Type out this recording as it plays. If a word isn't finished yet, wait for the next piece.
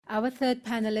Our third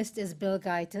panelist is Bill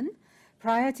Guyton.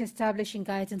 Prior to establishing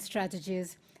Guyton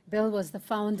Strategies, Bill was the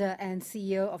founder and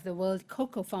CEO of the World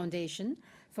Cocoa Foundation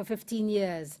for 15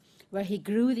 years, where he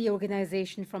grew the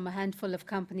organization from a handful of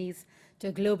companies to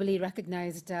a globally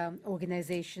recognized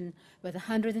organization with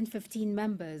 115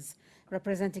 members,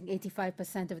 representing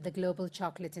 85% of the global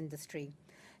chocolate industry.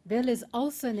 Bill is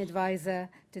also an advisor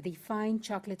to the Fine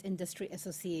Chocolate Industry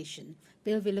Association.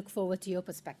 Bill, we look forward to your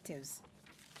perspectives.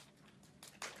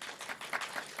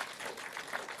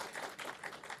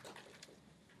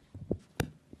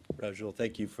 Rajul,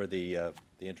 thank you for the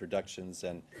introductions,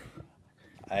 and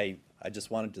I just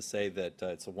wanted to say that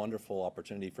it's a wonderful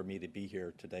opportunity for me to be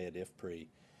here today at IFPRI.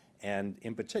 And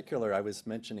in particular, I was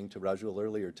mentioning to Rajul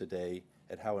earlier today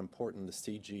at how important the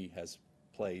CG has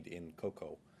played in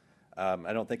cocoa.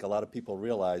 I don't think a lot of people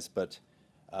realize, but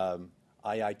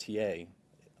IITA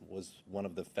was one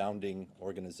of the founding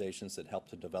organizations that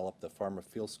helped to develop the Farmer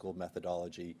Field School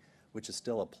methodology, which is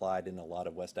still applied in a lot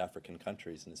of West African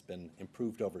countries and has been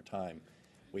improved over time.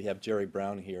 We have Jerry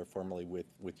Brown here, formerly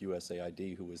with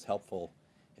USAID, who was helpful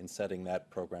in setting that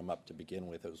program up to begin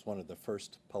with. It was one of the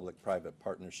first public-private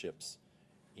partnerships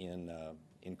in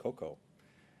cocoa.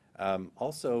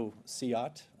 Also,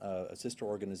 CIAT, a sister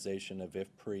organization of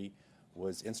IFPRI,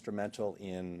 was instrumental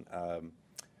in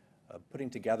putting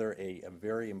together a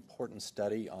very important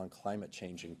study on climate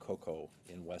change in cocoa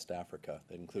in West Africa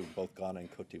that included both Ghana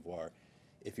and Cote d'Ivoire.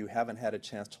 If you haven't had a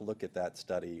chance to look at that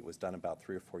study, it was done about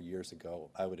 3 or 4 years ago,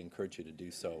 I would encourage you to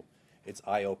do so. It's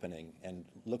eye-opening and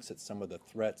looks at some of the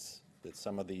threats that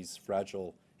some of these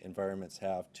fragile environments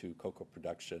have to cocoa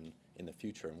production in the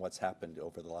future and what's happened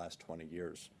over the last 20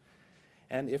 years.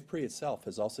 And IFPRI itself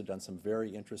has also done some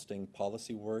very interesting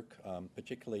policy work,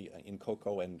 particularly in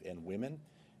cocoa and women.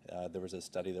 There was a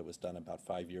study that was done about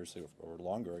 5 years or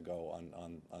longer ago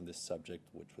on this subject,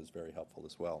 which was very helpful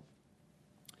as well.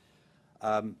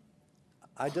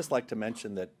 I'd just like to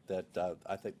mention that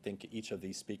I think each of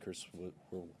these speakers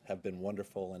have been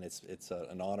wonderful, and it's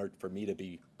an honor for me to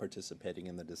be participating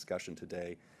in the discussion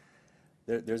today.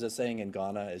 There's a saying in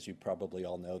Ghana, as you probably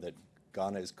all know, that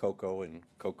Ghana is cocoa and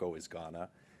cocoa is Ghana,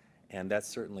 and that's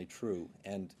certainly true.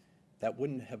 And that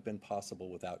wouldn't have been possible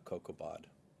without COCOBOD.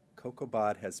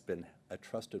 COCOBOD has been a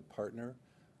trusted partner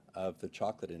of the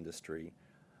chocolate industry.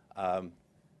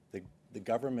 The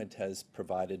government has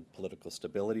provided political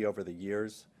stability over the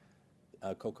years.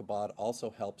 COCOBOD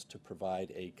also helps to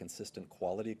provide a consistent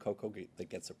quality cocoa that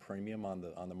gets a premium on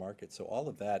the market. So all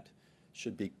of that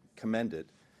should be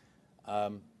commended.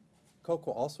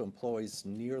 Cocoa also employs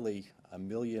nearly 1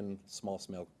 million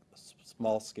small-scale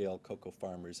cocoa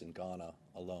farmers in Ghana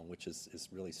alone, which is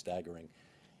really staggering.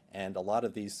 And a lot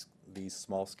of these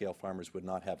small-scale farmers would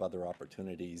not have other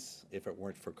opportunities if it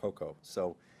weren't for cocoa.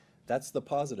 So that's the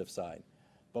positive side.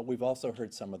 But we've also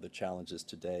heard some of the challenges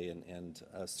today, and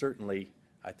certainly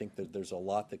I think that there's a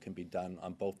lot that can be done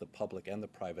on both the public and the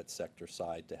private sector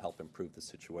side to help improve the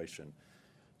situation.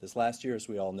 This last year, as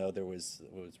we all know, there was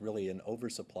really an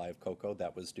oversupply of cocoa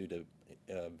that was due to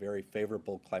very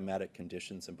favorable climatic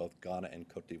conditions in both Ghana and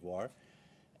Cote d'Ivoire,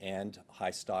 and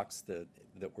high stocks that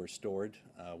were stored,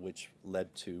 which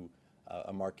led to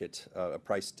a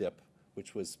price dip,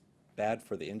 which was bad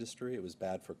for the industry, it was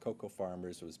bad for cocoa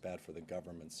farmers, it was bad for the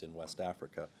governments in West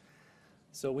Africa.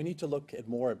 So we need to look at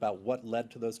more about what led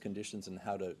to those conditions and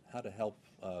how to help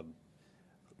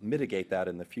mitigate that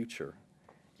in the future.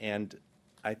 And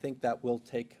I think that will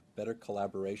take better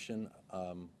collaboration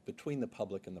between the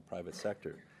public and the private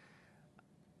sector.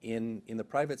 In the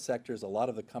private sectors, a lot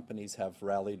of the companies have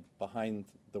rallied behind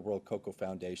the World Cocoa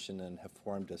Foundation and have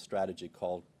formed a strategy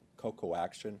called Cocoa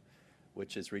Action,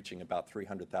 which is reaching about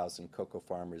 300,000 cocoa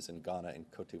farmers in Ghana and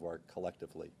Cote d'Ivoire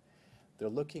collectively. They're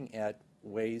looking at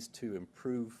ways to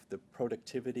improve the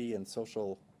productivity and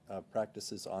social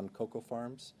practices on cocoa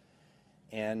farms.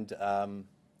 And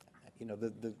you know,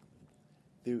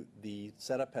 the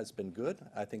setup has been good.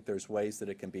 I think there's ways that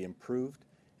it can be improved.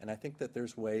 And I think that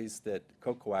there's ways that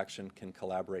Cocoa Action can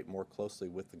collaborate more closely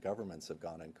with the governments of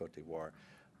Ghana and Cote d'Ivoire.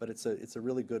 But it's a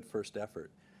really good first effort.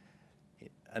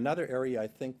 Another area I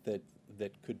think that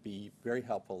could be very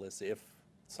helpful is if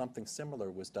something similar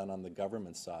was done on the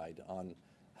government side on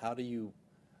how do you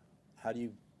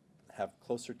have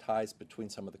closer ties between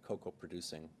some of the cocoa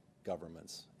producing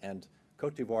governments. And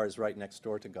Cote d'Ivoire is right next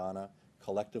door to Ghana.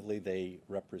 Collectively, they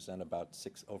represent about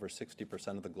over 60%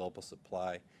 of the global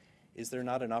supply. Is there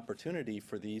not an opportunity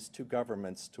for these two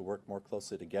governments to work more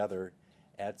closely together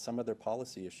at some of their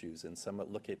policy issues and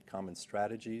look at common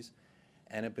strategies,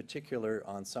 and in particular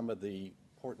on some of the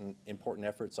important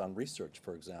efforts on research,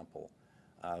 for example?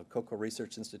 Cocoa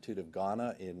Research Institute of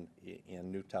Ghana in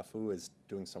New Tafu is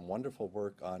doing some wonderful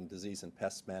work on disease and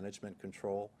pest management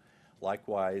control.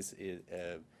 Likewise,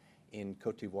 in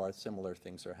Cote d'Ivoire, similar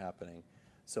things are happening.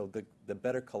 So the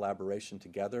better collaboration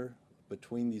together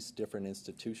between these different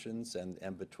institutions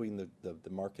and between the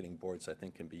marketing boards, I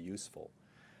think, can be useful.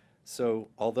 So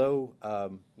although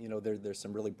you know, there's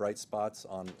some really bright spots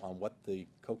on what the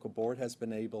Cocoa Board has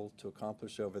been able to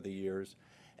accomplish over the years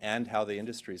and how the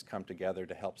industries come together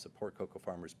to help support cocoa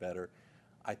farmers better,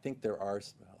 I think there are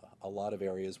a lot of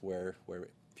areas where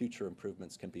future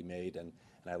improvements can be made, and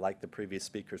I like the previous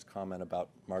speaker's comment about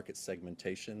market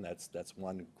segmentation. That's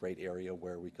one great area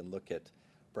where we can look at,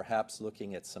 perhaps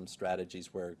looking at some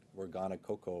strategies where Ghana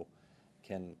Cocoa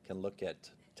can look at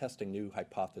testing new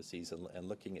hypotheses and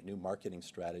looking at new marketing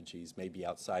strategies, maybe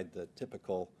outside the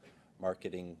typical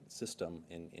marketing system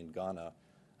in Ghana,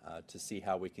 to see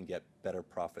how we can get better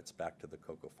profits back to the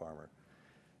cocoa farmer.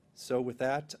 So with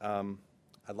that,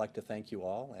 I'd like to thank you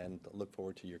all and look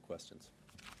forward to your questions.